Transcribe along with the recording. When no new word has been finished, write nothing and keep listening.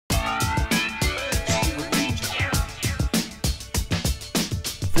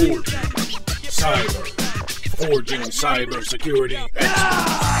Forging cyber security experts.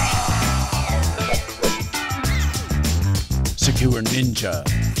 Secure Ninja.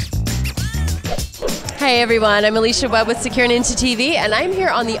 Hey everyone, I'm Alicia Webb with SecureNinjaTV, and I'm here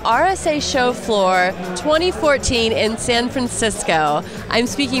on the RSA show floor 2014 in San Francisco. I'm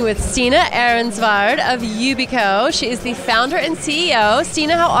speaking with Stina Ehrensvärd of Yubico. She is the founder and CEO.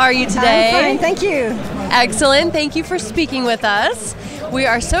 Stina, how are you today? I'm fine, thank you. Excellent, thank you for speaking with us. We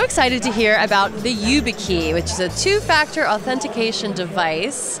are so excited to hear about the YubiKey, which is a two-factor authentication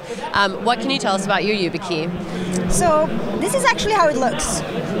device. What can you tell us about your YubiKey? So this is actually how it looks.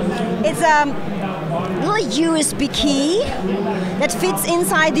 It's a little USB key that fits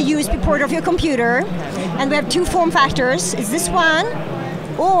inside the USB port of your computer, and we have two form factors. It's this one,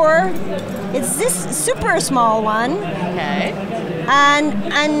 or it's this super small one. Okay.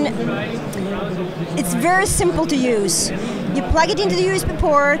 And it's very simple to use. You plug it into the USB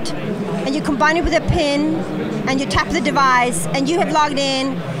port, and you combine it with a pin, and you tap the device, and you have logged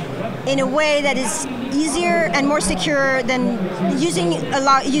in a way that is easier and more secure than using a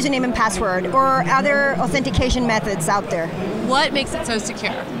username and password or other authentication methods out there. What makes it so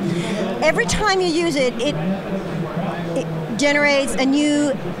secure? Every time you use it, it generates a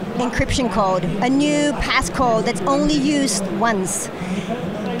new encryption code, a new passcode that's only used once.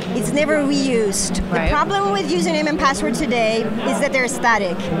 It's never reused. Right. The problem with username and password today is that they're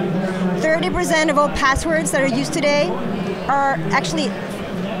static. 30% of all passwords that are used today are actually,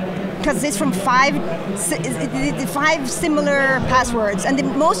 because it's from five similar passwords, and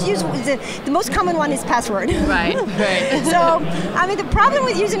the most common one is password. Right, right. So, I mean, the problem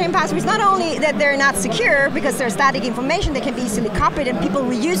with username and passwords is not only that they're not secure because they're static information, they can be easily copied and people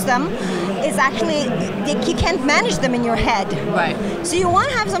reuse them. It's actually, you can't manage them in your head. Right. So you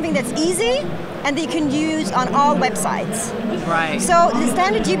want to have something that's easy and that you can use on all websites. Right. So the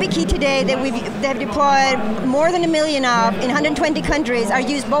standard YubiKey today that they've deployed more than 1 million of in 120 countries are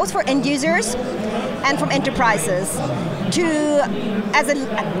used both for end users and from enterprises as an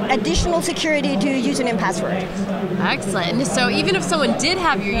additional security to username and password. Excellent. So even if someone did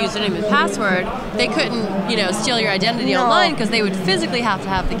have your username and password, they couldn't, steal your identity online because they would physically have to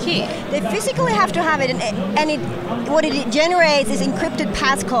have the key. They physically have to have it, and what it generates is encrypted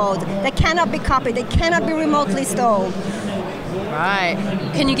passcode that cannot be copied, that cannot be remotely stolen. Right.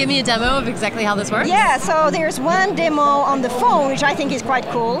 Can you give me a demo of exactly how this works? Yeah, so there's one demo on the phone, which I think is quite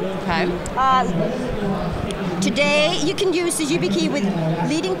cool. Okay. Today, you can use the YubiKey with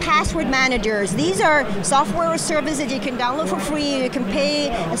leading password managers. These are software or services you can download for free, you can pay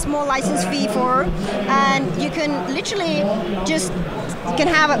a small license fee for, and you can literally you can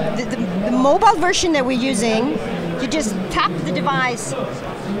have the mobile version that we're using. You just tap the device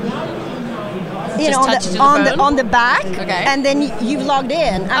on the back, okay, and then you've logged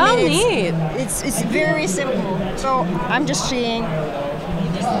in. I mean, neat. It's very simple. So I'm just seeing.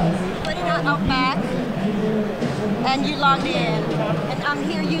 You just put it out back, and you logged in. And I'm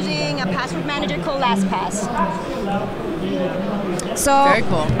here using a password manager called LastPass. So very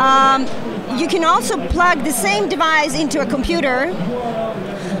cool. You can also plug the same device into a computer.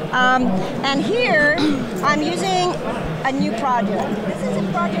 And here I'm using a new project. This is a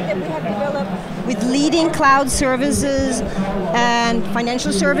project that we have developed with leading cloud services and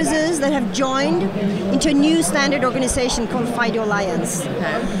financial services that have joined into a new standard organization called FIDO Alliance.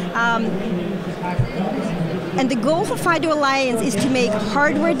 Okay. And the goal for FIDO Alliance is to make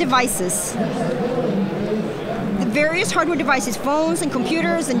hardware devices, the various hardware devices, phones and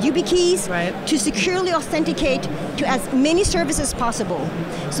computers and YubiKeys, right, to securely authenticate to as many services as possible.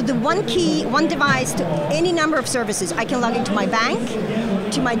 So the one key, one device to any number of services. I can log into my bank,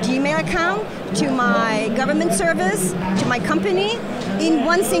 to my Gmail account, to my government service, to my company, in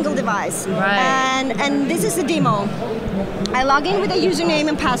one single device. Right. And this is the demo. I log in with a username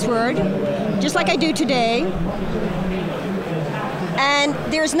and password, just like I do today. And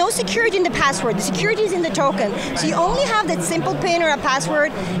there's no security in the password. The security is in the token. So you only have that simple PIN or a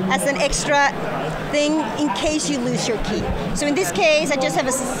password as an extra thing in case you lose your key. So in this case, I just have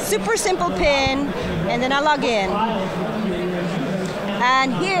a super simple PIN, and then I log in.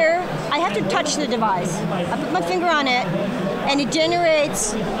 And here, I have to touch the device. I put my finger on it, and it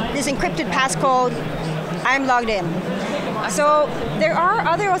generates this encrypted passcode. I'm logged in. So there are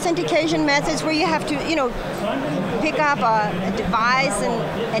other authentication methods where you have to, pick up a device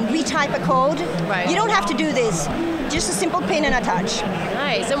and retype a code. Right. You don't have to do this. just a simple pin and a touch.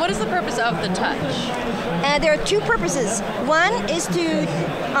 Nice. And what is the purpose of the touch? There are two purposes. One is to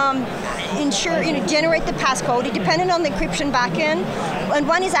ensure, generate the passcode, dependent on the encryption backend, and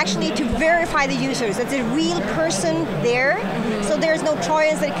one is actually to verify the users. It's a real person there, so there's no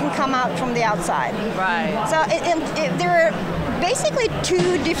Trojans that can come out from the outside. Right. So there are basically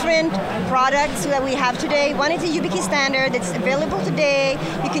two different products that we have today. One is the YubiKey standard that's available today.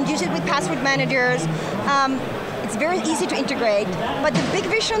 You can use it with password managers. It's very easy to integrate. But the big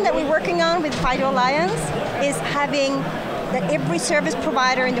vision that we're working on with FIDO Alliance is having that every service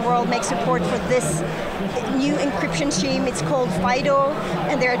provider in the world makes support for this new encryption scheme. It's called FIDO,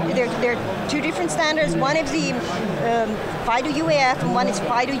 and there are two different standards. One is the FIDO UAF, and one is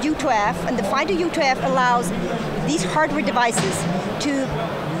FIDO U2F. And the FIDO U2F allows these hardware devices to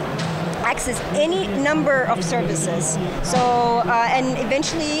access any number of services. So, and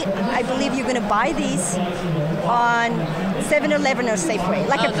eventually, I believe you're going to buy these on 7-Eleven or Safeway,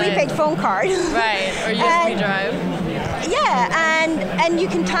 like a prepaid phone card. Right, or USB drive. Yeah, and you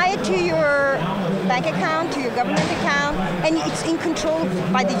can tie it to your bank account, to your government account, and it's in control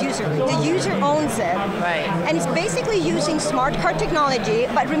by the user. The user owns it. Right. And it's basically using smart card technology,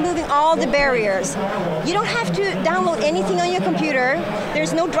 but removing all the barriers. You don't have to download anything on your computer.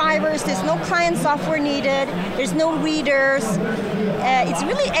 There's no drivers, there's no client software needed, there's no readers. It's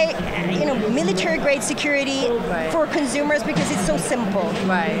really a military-grade security for consumers because it's so simple.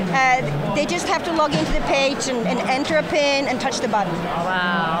 Right. They just have to log into the page and enter a PIN and touch the button.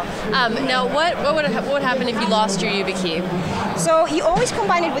 Wow. Now, what would happen if you lost your YubiKey? So you always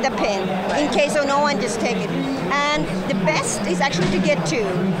combine it with a PIN in case no one just take it. And the best is actually to get two.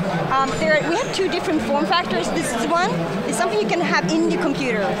 We have two different form factors. This is one. It's something you can have in the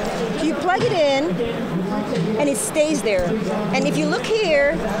computer. You plug it in, and it stays there. And if you look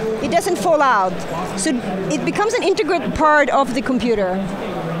here, it doesn't fall out. So it becomes an integral part of the computer.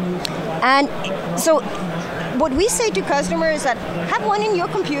 And so what we say to customers is that have one in your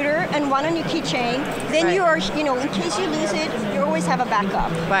computer and one on your keychain. Then you are, in case you lose it, you always have a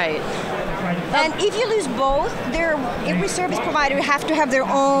backup. Right. And if you lose both, every service provider have to have their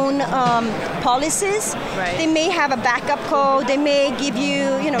own policies. Right. They may have a backup code. They may give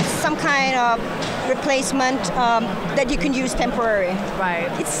you, some kind of replacement that you can use temporary. Right.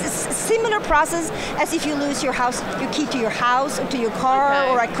 It's a similar process as if you lose your key to your house or to your car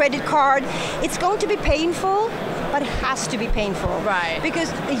or a credit card. It's going to be painful, but it has to be painful. Right.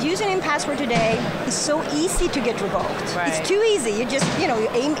 Because the username password today is so easy to get revoked. Right. It's too easy. You just, you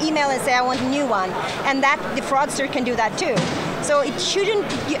email and say, I want a new one. And the fraudster can do that too. So it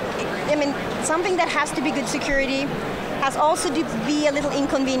shouldn't, something that has to be good security has also to be a little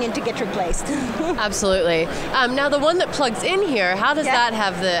inconvenient to get replaced. Absolutely. Now the one that plugs in here, how does that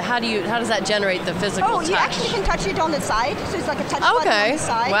have how does that generate the physical touch? You actually can touch it on the side, so it's like a touch button on the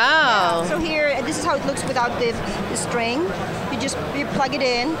side. Wow. Yeah. So here, this is how it looks without the string. You plug it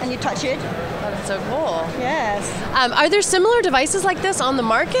in and you touch it. That's so cool. Yes. Are there similar devices like this on the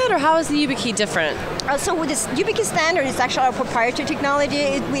market, or how is the YubiKey different? So with this YubiKey standard, it's actually our proprietary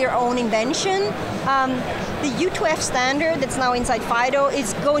technology. We our own invention. The U2F standard that's now inside FIDO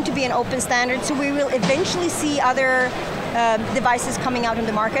is going to be an open standard, so we will eventually see other devices coming out on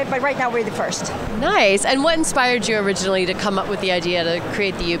the market, but right now we're the first. Nice. And what inspired you originally to come up with the idea to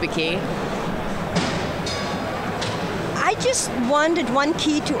create the YubiKey? I just wanted one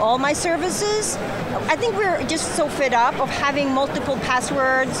key to all my services. I think we're just so fed up of having multiple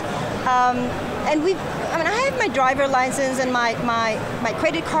passwords. And I have my driver license and my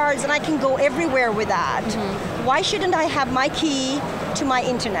credit cards, and I can go everywhere with that. Mm-hmm. Why shouldn't I have my key to my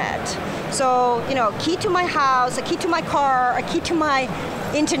internet? So, key to my house, a key to my car, a key to my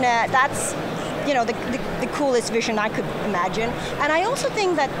internet, that's the coolest vision I could imagine. And I also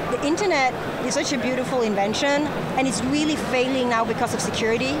think that the internet is such a beautiful invention, and it's really failing now because of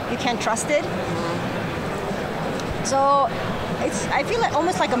security. You can't trust it. So I feel like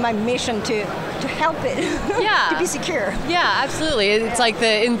almost like my mission to help it to be secure. Yeah, absolutely. It's like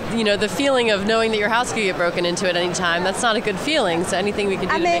the feeling of knowing that your house could get broken into at any time. That's not a good feeling. So anything we can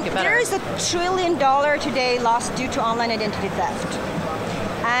do to make it better. There is $1 trillion today lost due to online identity theft,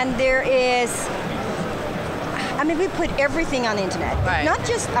 and there is. We put everything on the internet. Right. Not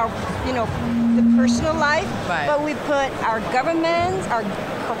just our, the personal life, but we put our governments, our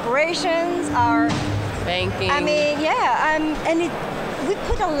corporations, our banking. We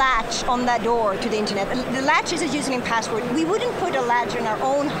put a latch on that door to the internet. The latch is a username password. We wouldn't put a latch in our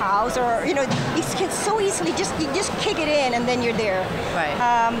own house, or it's so easily you just kick it in and then you're there. Right.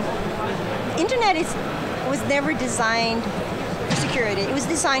 Internet was never designed for security. It was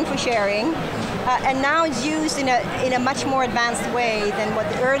designed for sharing, and now it's used in a much more advanced way than what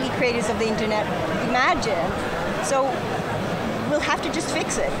the early creators of the internet imagined. So we'll have to just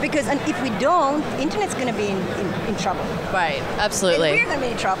fix it, because if we don't, the internet's going to be in trouble. Right, absolutely. And we're going to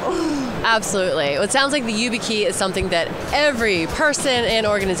be in trouble. Absolutely. Well, it sounds like the YubiKey is something that every person and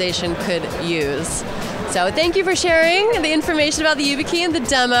organization could use. So thank you for sharing the information about the YubiKey and the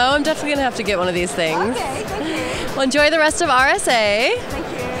demo. I'm definitely going to have to get one of these things. Okay, thank you. Well, enjoy the rest of RSA. Thank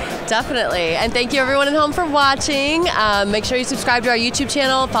you. Definitely. And thank you everyone at home for watching. Make sure you subscribe to our YouTube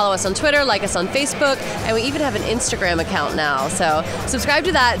channel, follow us on Twitter, like us on Facebook, and we even have an Instagram account now. So subscribe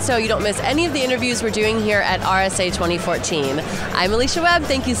to that so you don't miss any of the interviews we're doing here at RSA 2014. I'm Alicia Webb.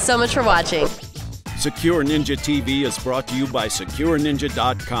 Thank you so much for watching. Secure Ninja TV is brought to you by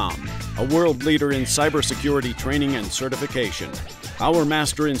SecureNinja.com, a world leader in cybersecurity training and certification. Our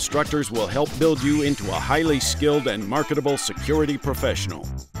master instructors will help build you into a highly skilled and marketable security professional.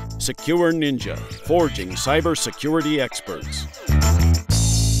 Secure Ninja, forging cybersecurity experts.